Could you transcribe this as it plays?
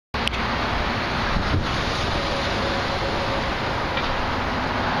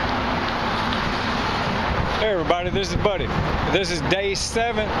Hey everybody, this is Buddy. This is day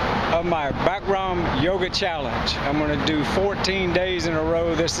 7 of my Bikram Yoga Challenge. I'm going to do 14 days in a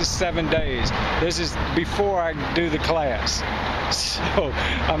row. This is 7 days. This is before I do the class. So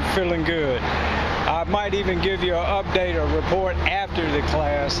I'm feeling good. I might even give you an update or report after the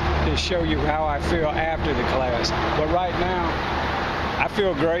class to show you how I feel after the class. But right now, I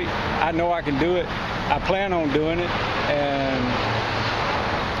feel great. I know I can do it. I plan on doing it. And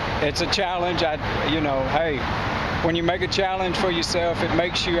it's a challenge. Hey, when you make a challenge for yourself, it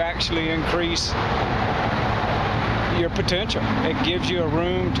makes you actually increase your potential. It gives you a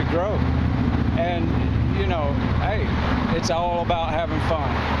room to grow. And, hey, it's all about having fun.